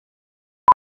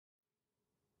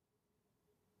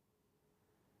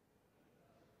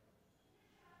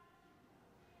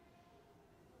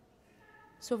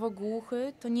Słowo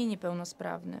głuchy to nie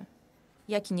niepełnosprawny.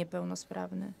 Jaki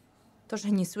niepełnosprawny? To,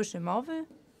 że nie słyszy mowy?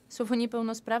 Słowo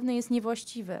niepełnosprawny jest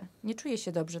niewłaściwe. Nie czuję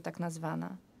się dobrze tak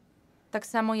nazwana. Tak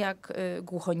samo jak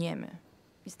głuchoniemy.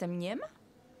 Jestem niema?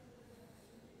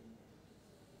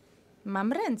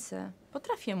 Mam ręce.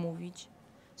 Potrafię mówić.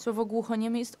 Słowo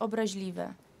głuchoniemy jest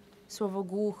obraźliwe. Słowo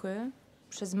głuchy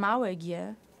przez małe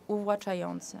g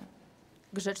uwłaczające.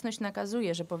 Grzeczność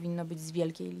nakazuje, że powinno być z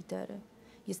wielkiej litery.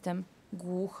 Jestem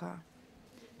głucha.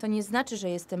 To nie znaczy, że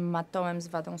jestem matołem z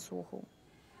wadą słuchu.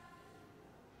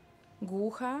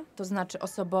 Głucha to znaczy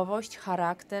osobowość,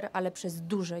 charakter, ale przez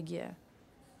duże G.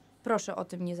 Proszę o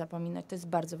tym nie zapominać. To jest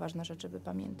bardzo ważna rzecz, żeby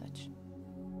pamiętać.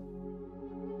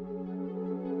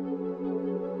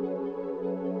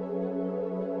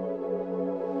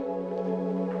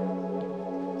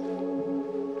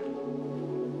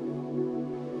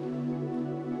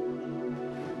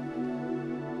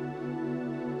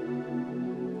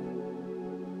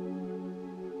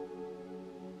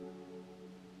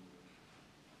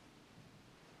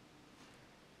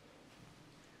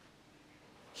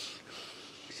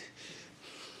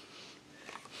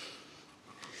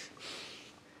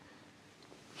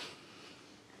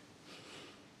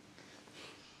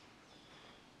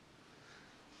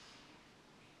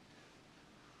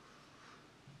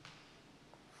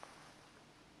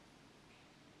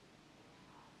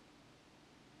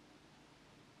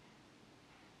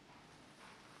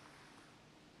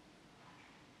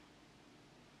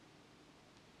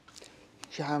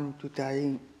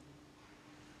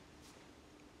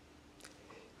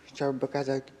 Chciałem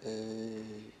pokazać,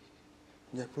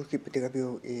 jak Polski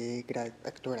potrafił grać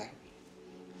aktora.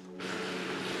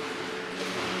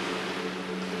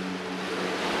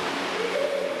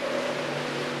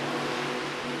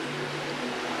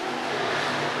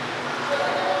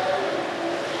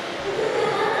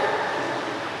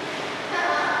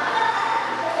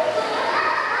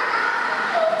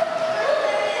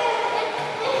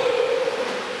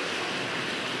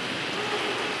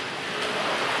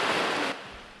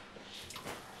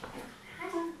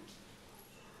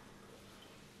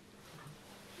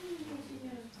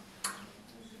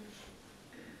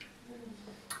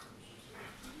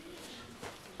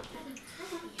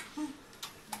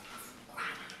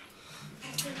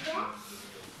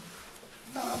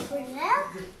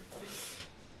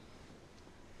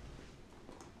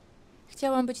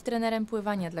 Chciałam być trenerem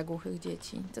pływania dla głuchych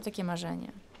dzieci. To takie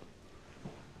marzenie.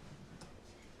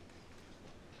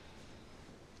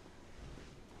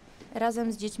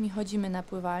 Razem z dziećmi chodzimy na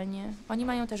pływalnię. Oni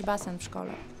mają też basen w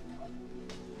szkole.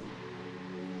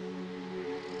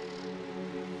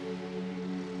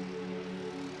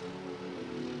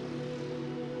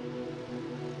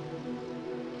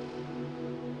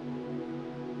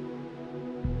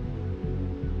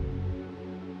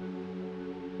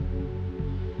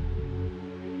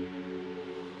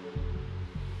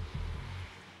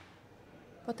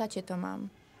 Po tacie to mam.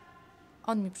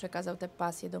 On mi przekazał tę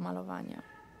pasję do malowania.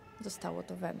 Zostało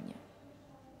to we mnie.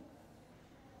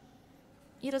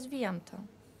 I rozwijam to.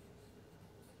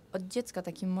 Od dziecka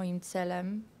takim moim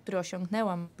celem, który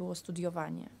osiągnęłam, było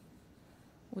studiowanie.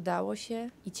 Udało się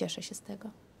i cieszę się z tego.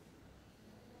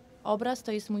 Obraz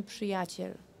to jest mój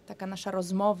przyjaciel. Taka nasza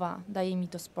rozmowa daje mi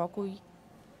to spokój,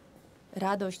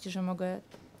 radość, że mogę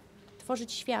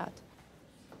tworzyć świat.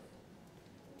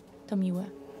 To miłe.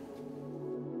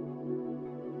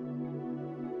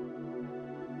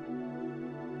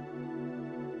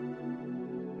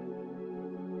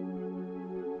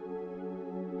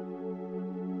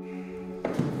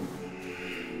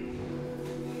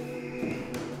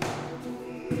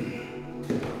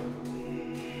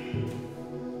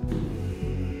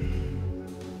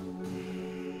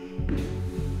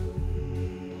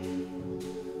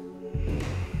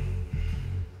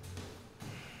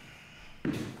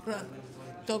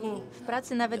 W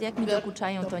pracy nawet jak mi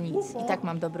dokuczają, to nic. I tak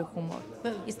mam dobry humor.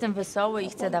 Jestem wesoły i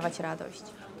chcę dawać radość.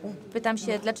 Pytam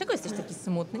się, dlaczego jesteś taki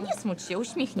smutny? Nie smuć się,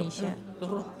 uśmiechnij się.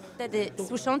 Wtedy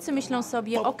słyszący myślą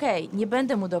sobie, okej, nie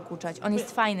będę mu dokuczać, on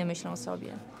jest fajny, myślą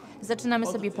sobie. Zaczynamy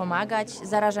sobie pomagać,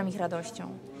 zarażam ich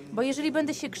radością. Bo jeżeli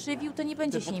będę się krzywił, to nie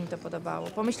będzie się im to podobało.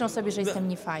 Pomyślą sobie, że jestem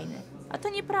niefajny. A to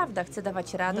nieprawda, chcę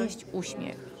dawać radość,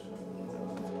 uśmiech.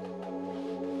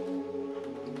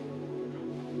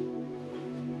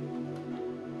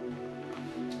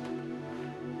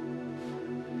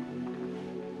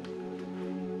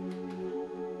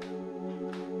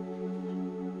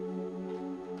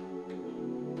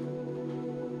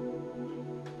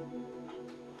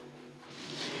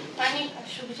 Pani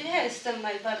Kasiu, gdzie ja jestem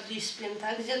najbardziej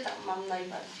spięta? Gdzie tam mam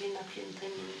najbardziej napięte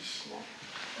mięśnie?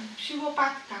 Przy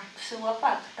łopatkach. Przy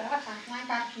łopatkach? Tak,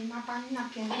 najbardziej ma pani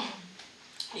napięcie.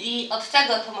 I od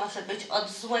czego to może być? Od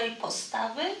złej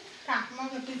postawy? Tak,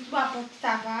 może być zła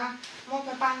podstawa.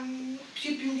 Może pani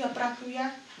przy biurze pracuje?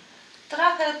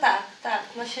 Trochę tak,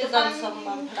 na siedzącą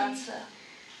mam pracę.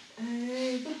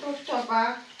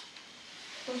 Wyprostować.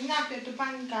 To znaczy, to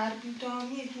pani garbi, to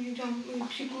nie jest mi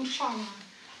przykurczona.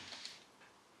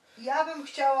 Ja bym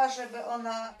chciała, żeby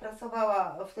ona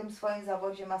pracowała w tym swoim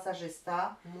zawodzie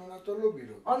masażysta. No ona to lubi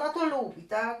robić. Ona to lubi,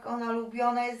 tak? Ona lubi,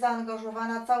 ona jest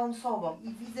zaangażowana całą sobą.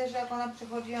 I widzę, że jak ona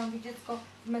przychodzi, ja mówię, dziecko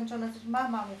zmęczone, coś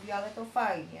mama mówi, ale to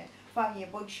fajnie,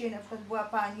 bo dzisiaj na przykład była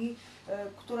pani,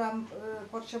 która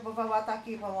potrzebowała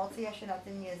takiej pomocy, ja się na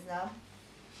tym nie znam.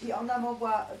 I ona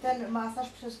mogła ten masaż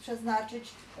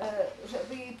przeznaczyć,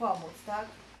 żeby jej pomóc, tak?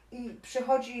 I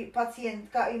przychodzi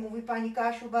pacjentka i mówi, pani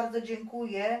Kasiu, bardzo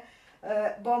dziękuję,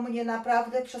 bo mnie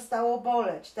naprawdę przestało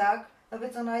boleć, tak? No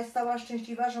więc ona jest cała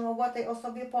szczęśliwa, że mogła tej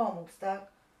osobie pomóc, tak?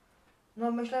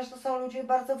 No myślę, że to są ludzie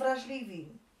bardzo wrażliwi.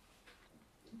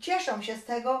 Cieszą się z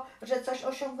tego, że coś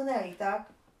osiągnęli, tak?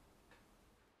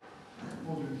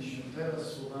 Módlmy się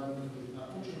teraz słowami, które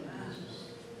nauczył Jezus.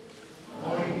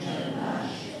 Ojcze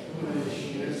nasz,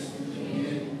 któryś jest w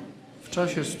niebie. W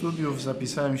czasie studiów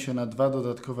zapisałem się na 2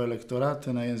 dodatkowe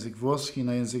lektoraty, na język włoski,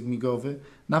 na język migowy,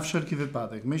 na wszelki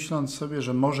wypadek, myśląc sobie,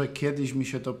 że może kiedyś mi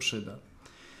się to przyda.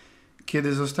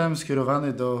 Kiedy zostałem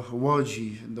skierowany do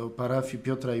Łodzi, do parafii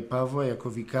Piotra i Pawła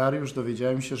jako wikariusz,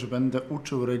 dowiedziałem się, że będę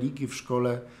uczył religii w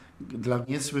szkole dla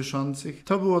niesłyszących.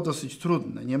 To było dosyć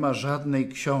trudne, nie ma żadnej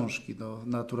książki do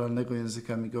naturalnego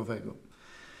języka migowego.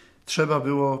 Trzeba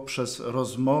było przez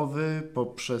rozmowy,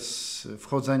 poprzez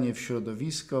wchodzenie w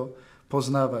środowisko,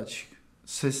 poznawać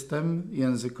system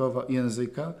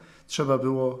języka. Trzeba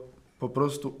było po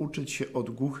prostu uczyć się od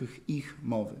głuchych ich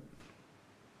mowy.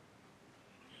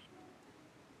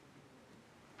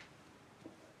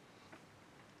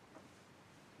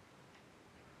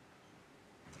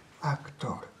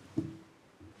 Aktor.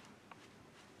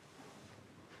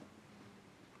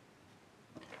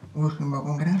 Głuchy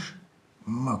mogą grać?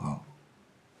 Mogą.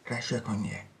 Dlaczego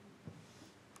nie?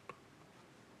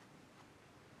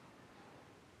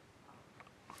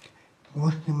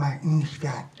 Głuchy ma inny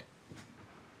świat.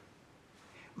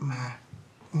 Ma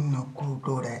inną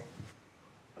kulturę.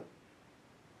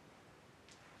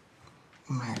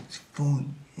 Ma swój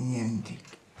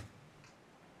język.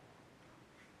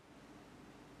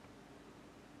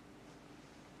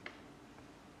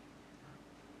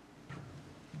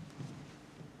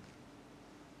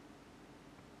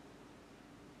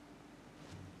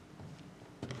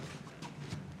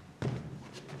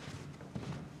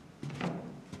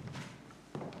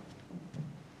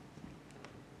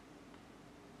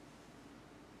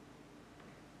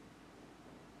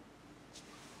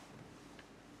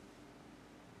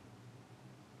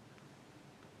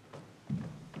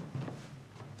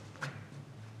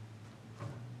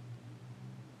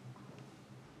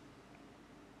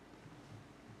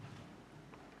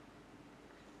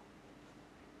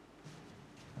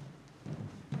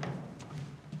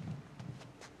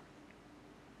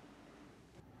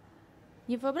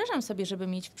 Nie wyobrażam sobie, żeby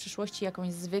mieć w przyszłości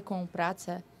jakąś zwykłą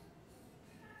pracę,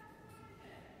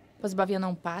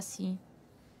 pozbawioną pasji,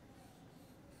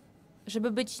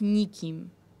 żeby być nikim,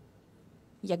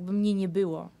 jakby mnie nie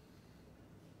było.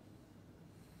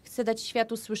 Chcę dać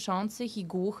światu słyszących i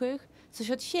głuchych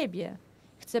coś od siebie.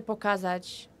 Chcę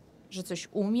pokazać, że coś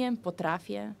umiem,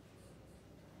 potrafię.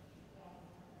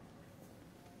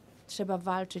 Trzeba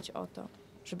walczyć o to,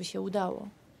 żeby się udało.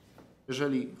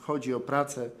 Jeżeli chodzi o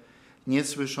pracę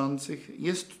niesłyszących,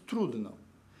 jest trudno.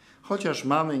 Chociaż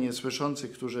mamy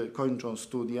niesłyszących, którzy kończą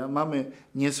studia, mamy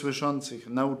niesłyszących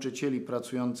nauczycieli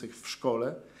pracujących w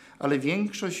szkole, ale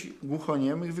większość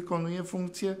głuchoniemych wykonuje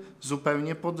funkcje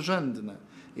zupełnie podrzędne.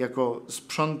 Jako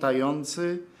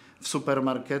sprzątający w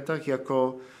supermarketach,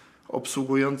 jako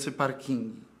obsługujący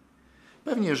parkingi.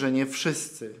 Pewnie, że nie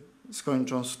wszyscy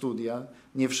skończą studia,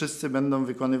 nie wszyscy będą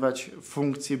wykonywać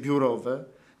funkcje biurowe,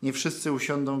 nie wszyscy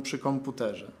usiądą przy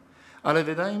komputerze. Ale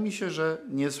wydaje mi się, że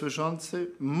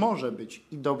niesłyszący może być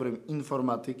i dobrym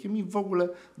informatykiem, i w ogóle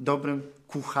dobrym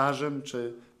kucharzem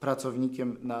czy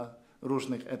pracownikiem na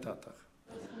różnych etatach.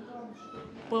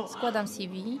 Składam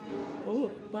CV,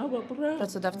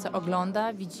 pracodawca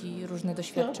ogląda, widzi różne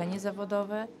doświadczenie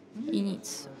zawodowe i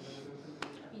nic.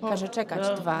 Każe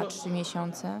czekać 2-3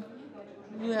 miesiące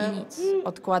i nic.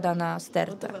 Odkłada na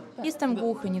stertę. Jestem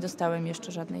głuchy, nie dostałem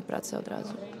jeszcze żadnej pracy od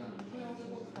razu.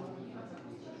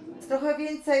 Trochę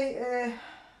więcej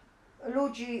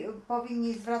ludzi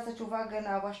powinni zwracać uwagę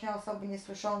na właśnie osoby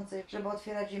niesłyszące, żeby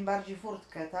otwierać im bardziej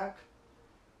furtkę, tak?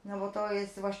 No bo to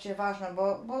jest właściwie ważne,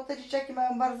 bo te dzieciaki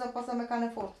mają bardzo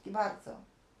pozamykane furtki, bardzo.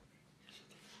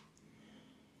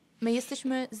 My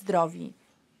jesteśmy zdrowi,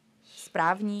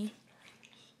 sprawni,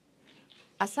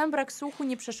 a sam brak słuchu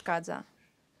nie przeszkadza.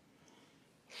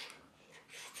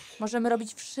 Możemy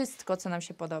robić wszystko, co nam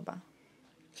się podoba.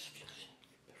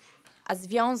 A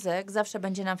związek zawsze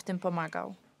będzie nam w tym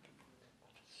pomagał.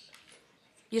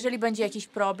 Jeżeli będzie jakiś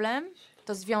problem,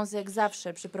 to związek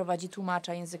zawsze przyprowadzi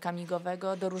tłumacza języka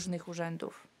migowego do różnych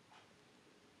urzędów.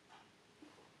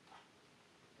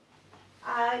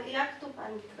 A jak tu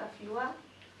pani trafiła?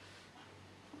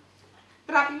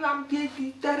 Trafiłam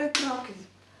 4 kroki.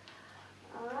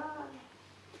 A,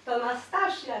 to na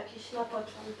staż jakiś na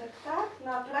początek, tak?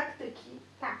 Na praktyki.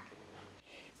 Tak.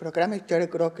 W programie 4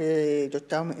 kroki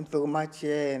dostałem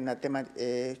informacje na temat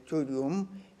studium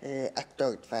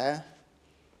aktorstwa.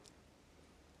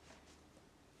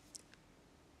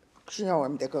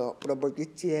 Przyjąłem taką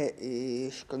propozycję i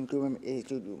skończyłem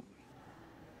studium.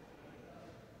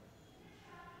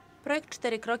 Projekt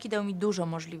 4 kroki dał mi dużo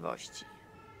możliwości.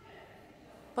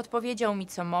 Podpowiedział mi,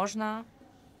 co można,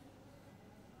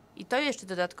 i to jeszcze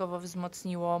dodatkowo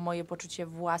wzmocniło moje poczucie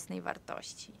własnej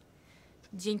wartości.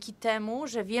 Dzięki temu,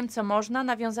 że wiem, co można,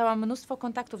 nawiązałam mnóstwo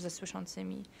kontaktów ze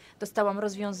słyszącymi. Dostałam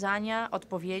rozwiązania,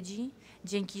 odpowiedzi.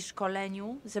 Dzięki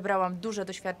szkoleniu zebrałam duże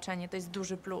doświadczenie, to jest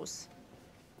duży plus.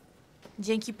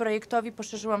 Dzięki projektowi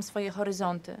poszerzyłam swoje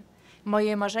horyzonty.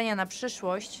 Moje marzenia na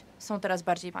przyszłość są teraz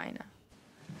bardziej fajne.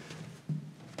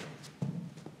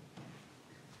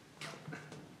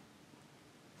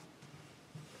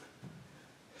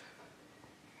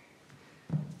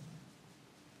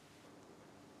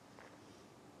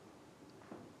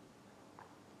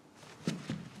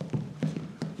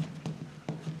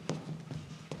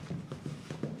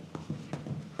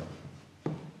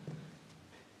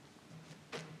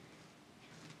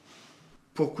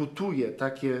 Pokutuje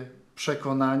takie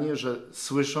przekonanie, że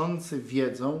słyszący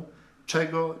wiedzą,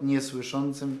 czego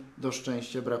niesłyszącym do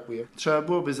szczęścia brakuje. Trzeba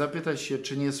byłoby zapytać się,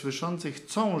 czy niesłyszący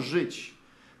chcą żyć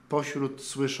pośród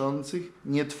słyszących,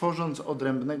 nie tworząc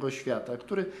odrębnego świata,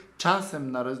 który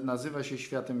czasem nazywa się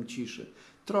światem ciszy.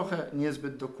 Trochę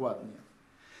niezbyt dokładnie.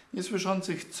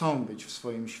 Niesłyszący chcą być w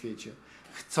swoim świecie.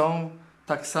 Chcą,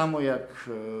 tak samo jak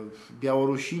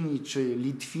Białorusini czy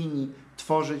Litwini,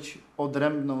 tworzyć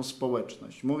odrębną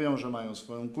społeczność. Mówią, że mają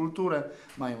swoją kulturę,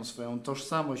 mają swoją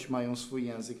tożsamość, mają swój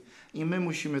język i my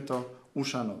musimy to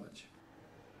uszanować.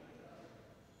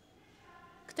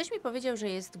 Ktoś mi powiedział, że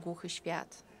jest głuchy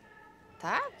świat.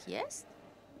 Tak, jest?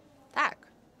 Tak,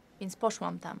 więc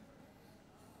poszłam tam.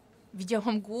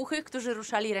 Widziałam głuchych, którzy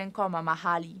ruszali rękoma,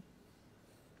 machali.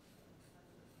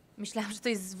 Myślałam, że to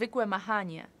jest zwykłe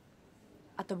machanie,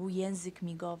 a to był język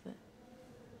migowy.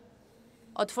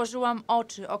 Otworzyłam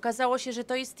oczy, okazało się, że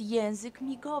to jest język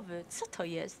migowy. Co to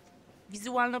jest?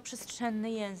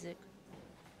 Wizualno-przestrzenny język.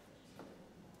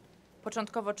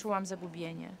 Początkowo czułam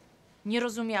zagubienie. Nie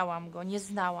rozumiałam go, nie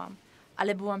znałam,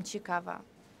 ale byłam ciekawa.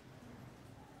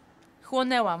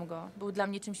 Chłonęłam go, był dla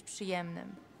mnie czymś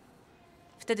przyjemnym.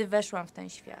 Wtedy weszłam w ten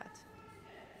świat.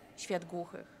 Świat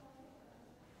głuchych.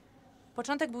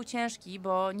 Początek był ciężki,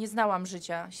 bo nie znałam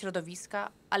życia,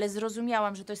 środowiska, ale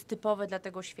zrozumiałam, że to jest typowe dla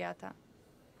tego świata.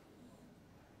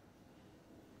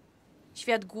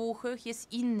 Świat głuchych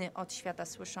jest inny od świata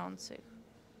słyszących.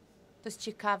 To jest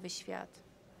ciekawy świat.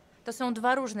 To są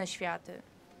dwa różne światy.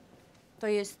 To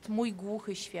jest mój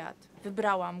głuchy świat.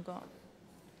 Wybrałam go.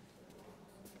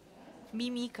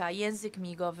 Mimika, język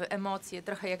migowy, emocje,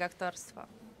 trochę jak aktorstwo.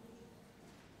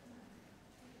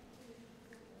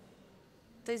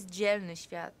 To jest dzielny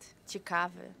świat,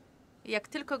 ciekawy. Jak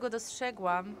tylko go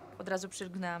dostrzegłam, od razu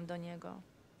przylgnęłam do niego.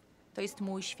 To jest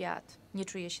mój świat. Nie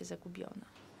czuję się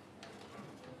zagubiona.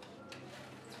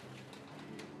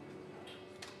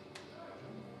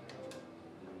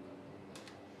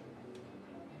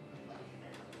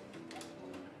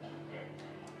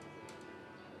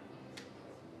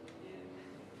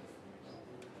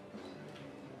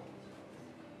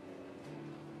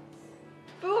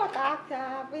 Była tak,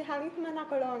 że wyjechaliśmy na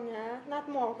kolonię nad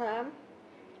morzem,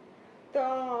 to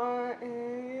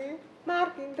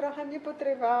Martin trochę mnie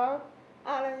potrywał,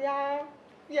 ale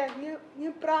ja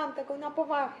nie brałam tego na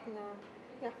poważnie.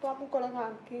 Jak byłam u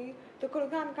koleżanki, to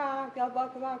koleżanka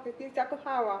zauważyła, że się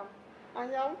zakochałam, a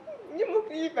ja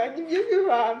niemożliwe, nie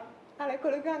wierzyłam. Ale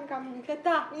koleżanka mówi, że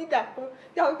tak, nie tak, bo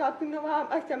ja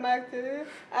zapinowałam SMS-y,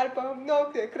 albo w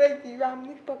nocy kręciłam,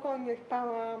 niespokojnie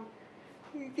spałam.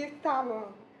 I się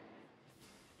stało.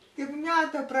 Gdybym miała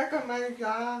dobrego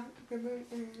męża, gdybym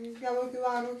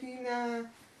założyła rodzinę,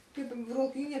 gdybym w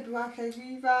rodzinie była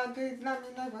szczęśliwa, to jest dla mnie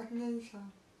najważniejsze.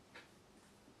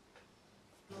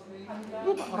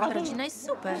 Rodzina jest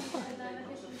super.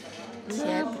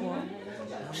 Ciepło.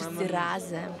 Wszyscy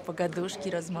razem,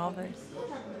 pogaduszki, rozmowy.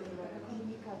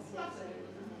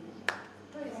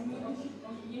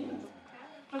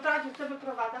 No tak, jeszcze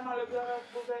wyprowadzam, ale biorę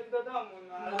wózek do domu,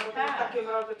 no ale tak. takie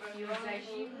mrozy będą. Za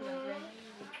zimno.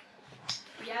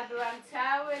 Ja byłam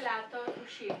całe lato u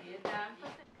siebie, tak?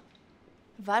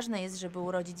 Ważne jest, żeby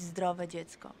urodzić zdrowe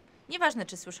dziecko. Nieważne,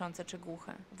 czy słyszące, czy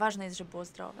głuche. Ważne jest, żeby było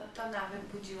zdrowe. To nawet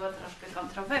budziło troszkę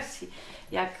kontrowersji.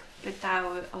 Jak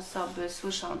pytały osoby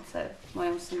słyszące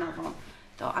moją synową,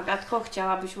 to Agatko,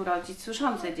 chciałabyś urodzić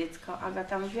słyszące dziecko?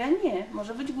 Agata mówiła, nie,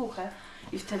 może być głuche.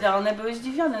 I wtedy one były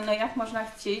zdziwione, no jak można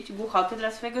chcieć głuchoty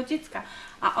dla swojego dziecka?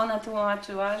 A ona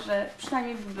tłumaczyła, że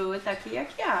przynajmniej by były takie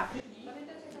jak ja.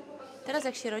 Teraz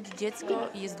jak się rodzi dziecko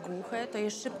i jest głuche, to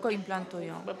je szybko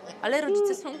implantują. Ale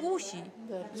rodzice są głusi.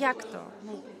 Jak to?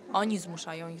 Oni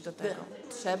zmuszają ich do tego.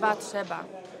 Trzeba.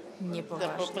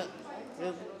 Niepoważnie.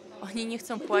 Oni nie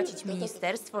chcą płacić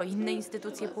ministerstwo i inne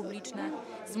instytucje publiczne.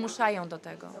 Zmuszają do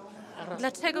tego.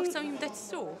 Dlaczego chcą im dać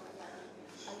słuch?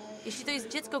 Jeśli to jest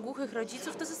dziecko głuchych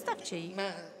rodziców, to zostawcie ich.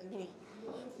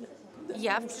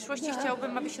 Ja w przyszłości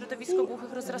chciałbym, aby środowisko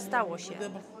głuchych rozrastało się.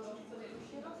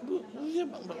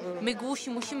 My głusi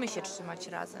musimy się trzymać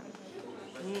razem.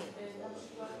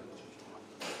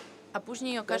 A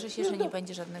później okaże się, że nie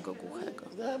będzie żadnego głuchego.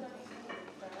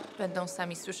 Będą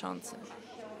sami słyszący.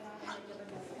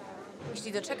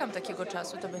 Jeśli doczekam takiego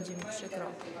czasu, to będzie mi przykro.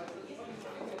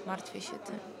 Martwię się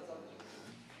tym.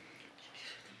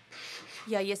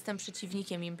 Ja jestem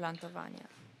przeciwnikiem implantowania.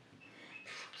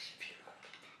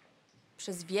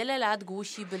 Przez wiele lat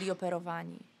głusi byli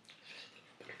operowani.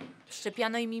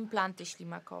 Wszczepiano im implanty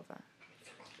ślimakowe.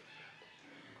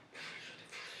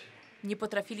 Nie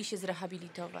potrafili się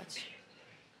zrehabilitować.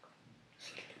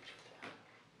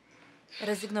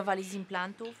 Rezygnowali z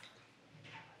implantów,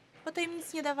 bo to im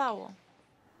nic nie dawało.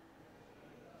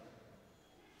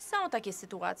 Są takie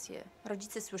sytuacje.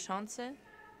 Rodzice słyszący,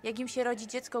 jak im się rodzi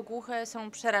dziecko głuche,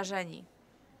 są przerażeni.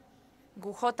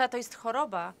 Głuchota to jest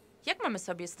choroba. Jak mamy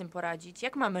sobie z tym poradzić?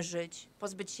 Jak mamy żyć?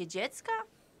 Pozbyć się dziecka?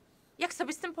 Jak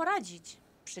sobie z tym poradzić?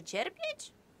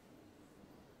 Przecierpieć?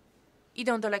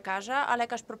 Idą do lekarza, a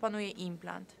lekarz proponuje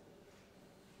implant.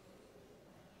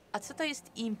 A co to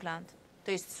jest implant?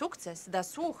 To jest sukces, da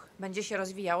słuch, będzie się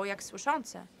rozwijało jak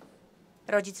słyszące.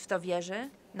 Rodzic w to wierzy?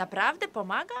 Naprawdę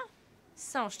pomaga?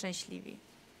 Są szczęśliwi.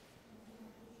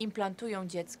 Implantują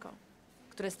dziecko,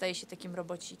 które staje się takim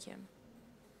robocikiem.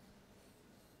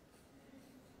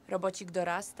 Robocik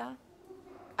dorasta,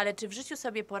 ale czy w życiu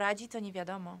sobie poradzi, to nie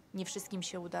wiadomo. Nie wszystkim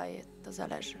się udaje, to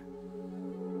zależy.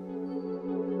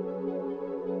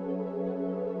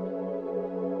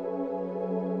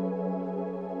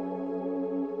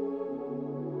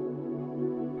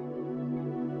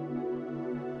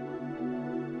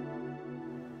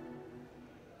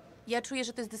 Ja czuję,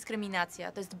 że to jest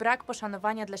dyskryminacja, to jest brak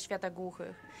poszanowania dla świata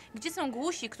głuchych. Gdzie są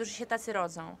głusi, którzy się tacy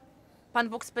rodzą? Pan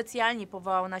Bóg specjalnie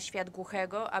powołał na świat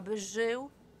głuchego, aby żył,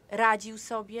 radził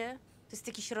sobie. To jest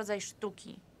jakiś rodzaj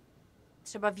sztuki.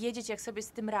 Trzeba wiedzieć, jak sobie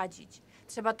z tym radzić.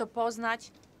 Trzeba to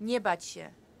poznać, nie bać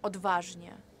się,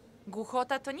 odważnie.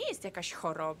 Głuchota to nie jest jakaś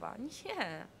choroba,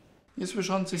 nie.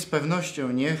 Niesłyszący z pewnością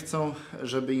nie chcą,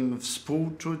 żeby im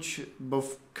współczuć, bo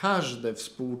w każde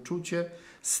współczucie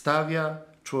stawia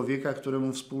człowieka,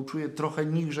 któremu współczuję, trochę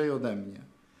niżej ode mnie.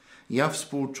 Ja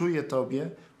współczuję Tobie,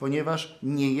 ponieważ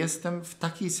nie jestem w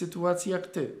takiej sytuacji jak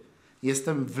Ty.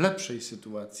 Jestem w lepszej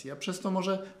sytuacji, a przez to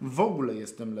może w ogóle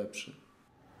jestem lepszy.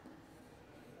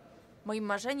 Moim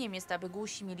marzeniem jest, aby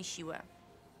głusi mieli siłę.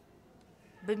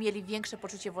 By mieli większe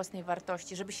poczucie własnej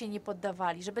wartości, żeby się nie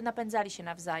poddawali, żeby napędzali się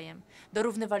nawzajem,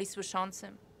 dorównywali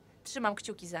słyszącym. Trzymam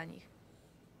kciuki za nich.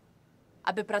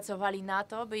 Aby pracowali na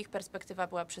to, by ich perspektywa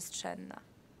była przestrzenna.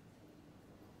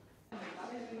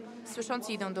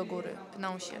 Słyszący idą do góry,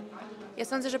 pną się. Ja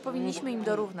sądzę, że powinniśmy im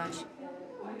dorównać.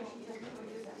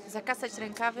 Zakasać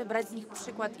rękawy, brać z nich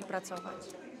przykład i pracować.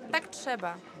 Tak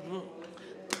trzeba.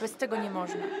 Bez tego nie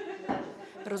można.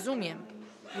 Rozumiem,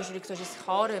 jeżeli ktoś jest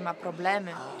chory, ma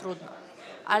problemy, trudno.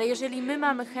 Ale jeżeli my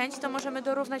mamy chęć, to możemy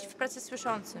dorównać w pracy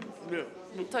słyszącym.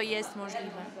 To jest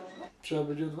możliwe. Trzeba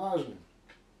być odważnym.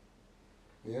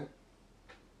 Nie?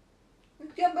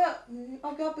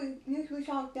 Osoby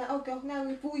niesłyszące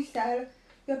osiągnęły swój cel,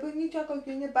 żeby niczego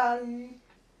się nie bali.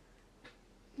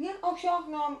 Niech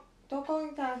osiągną do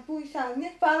końca swój cel,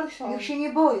 niech walczą. Niech się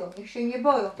nie boją,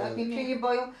 tak? Niech się nie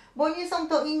boją, bo nie są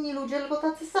to inni ludzie, tylko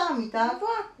tacy sami, tak?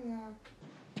 Właśnie.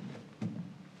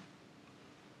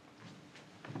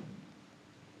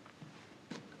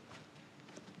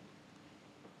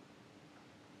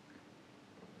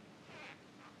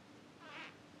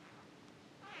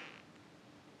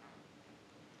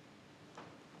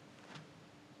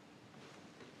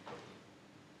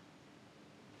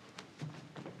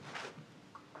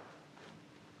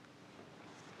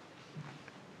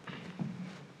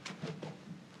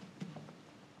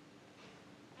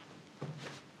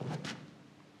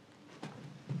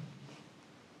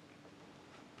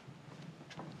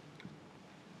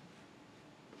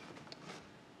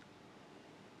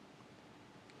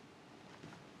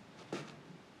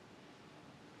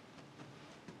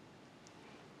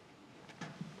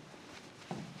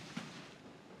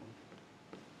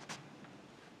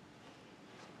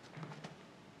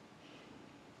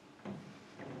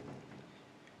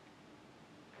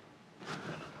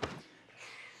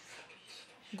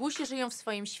 Głusi żyją w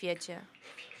swoim świecie,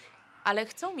 ale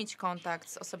chcą mieć kontakt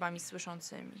z osobami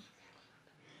słyszącymi.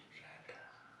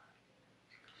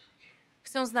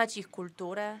 Chcą znać ich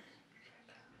kulturę,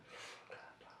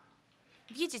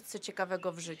 wiedzieć, co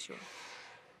ciekawego w życiu.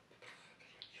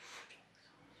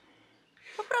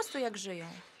 Po prostu jak żyją.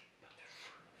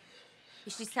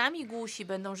 Jeśli sami głusi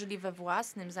będą żyli we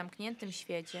własnym, zamkniętym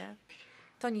świecie,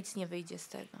 to nic nie wyjdzie z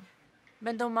tego.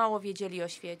 Będą mało wiedzieli o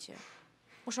świecie.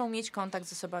 Muszą mieć kontakt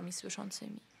z osobami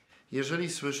słyszącymi. Jeżeli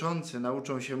słyszący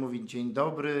nauczą się mówić dzień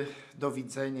dobry, do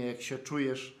widzenia, jak się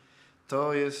czujesz,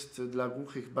 to jest dla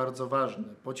głuchych bardzo ważne,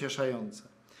 pocieszające.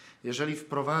 Jeżeli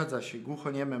wprowadza się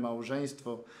głuchonieme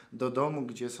małżeństwo do domu,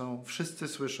 gdzie są wszyscy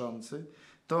słyszący,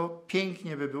 to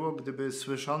pięknie by było, gdyby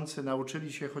słyszący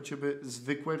nauczyli się chociażby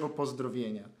zwykłego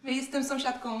pozdrowienia. Jestem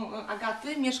sąsiadką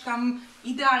Agaty, mieszkam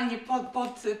idealnie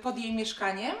pod jej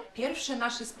mieszkaniem. Pierwsze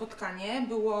nasze spotkanie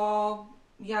było,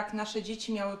 jak nasze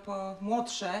dzieci miały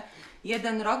młodsze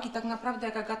 1 rok i tak naprawdę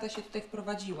jak Agata się tutaj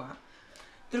wprowadziła.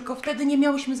 Tylko wtedy nie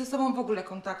miałyśmy ze sobą w ogóle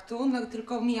kontaktu,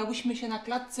 tylko mijałyśmy się na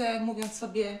klatce, mówiąc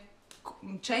sobie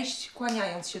cześć,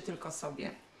 kłaniając się tylko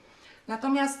sobie.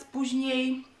 Natomiast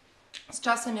później, z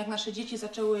czasem, jak nasze dzieci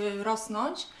zaczęły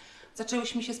rosnąć,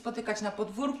 zaczęłyśmy się spotykać na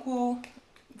podwórku.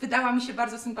 Wydała mi się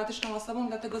bardzo sympatyczną osobą,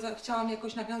 dlatego chciałam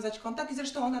jakoś nawiązać kontakt i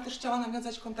zresztą ona też chciała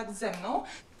nawiązać kontakt ze mną.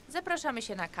 Zapraszamy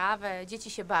się na kawę, dzieci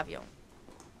się bawią.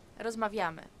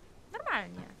 Rozmawiamy.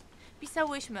 Normalnie.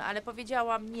 Pisałyśmy, ale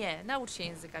powiedziałam nie, naucz się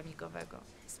języka migowego.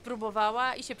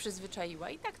 Spróbowała i się przyzwyczaiła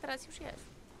i tak teraz już jest.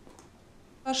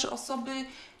 Osoby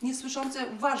niesłyszące,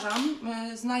 uważam,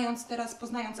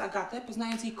 poznając Agatę,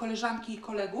 poznając jej koleżanki i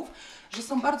kolegów, że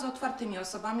są bardzo otwartymi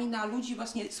osobami na ludzi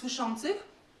właśnie słyszących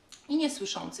i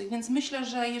niesłyszących. Więc myślę,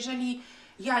 że jeżeli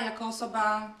ja jako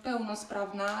osoba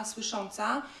pełnosprawna,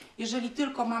 słysząca, jeżeli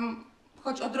tylko mam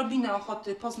choć odrobinę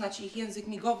ochoty poznać ich język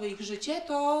migowy, ich życie,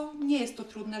 to nie jest to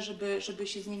trudne, żeby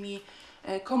się z nimi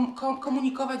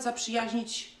komunikować,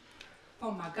 zaprzyjaźnić.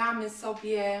 Pomagamy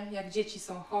sobie, jak dzieci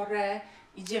są chore,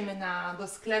 idziemy do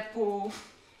sklepu.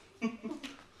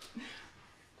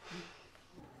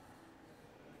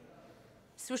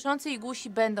 Słyszący i głusi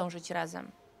będą żyć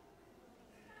razem.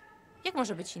 Jak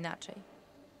może być inaczej?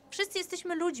 Wszyscy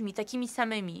jesteśmy ludźmi, takimi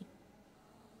samymi.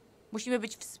 Musimy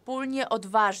być wspólnie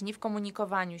odważni w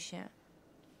komunikowaniu się.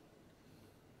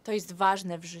 To jest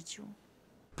ważne w życiu.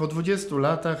 Po 20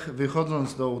 latach,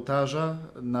 wychodząc do ołtarza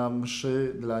na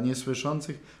mszy dla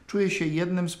niesłyszących, czuję się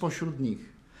jednym spośród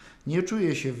nich. Nie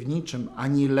czuję się w niczym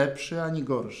ani lepszy, ani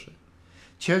gorszy.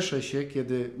 Cieszę się,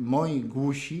 kiedy moi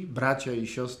głusi, bracia i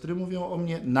siostry mówią o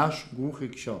mnie nasz głuchy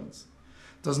ksiądz.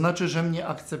 To znaczy, że mnie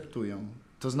akceptują.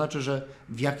 To znaczy, że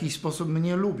w jakiś sposób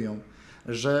mnie lubią,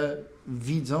 że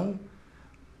widzą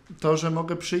to, że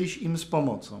mogę przyjść im z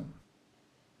pomocą.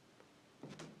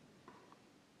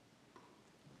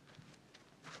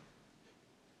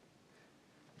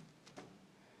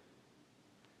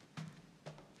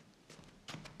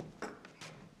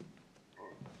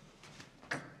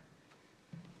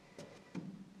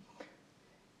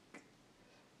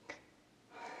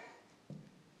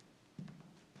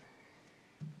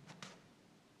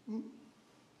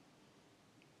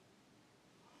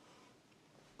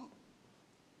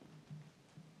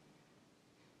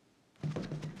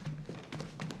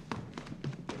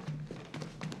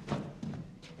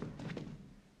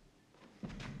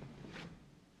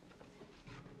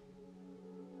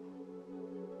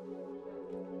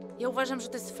 Ja uważam, że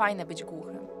to jest fajne być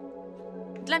głuchym.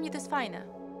 Dla mnie to jest fajne.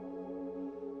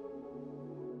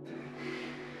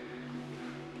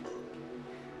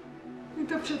 I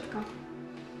to wszystko.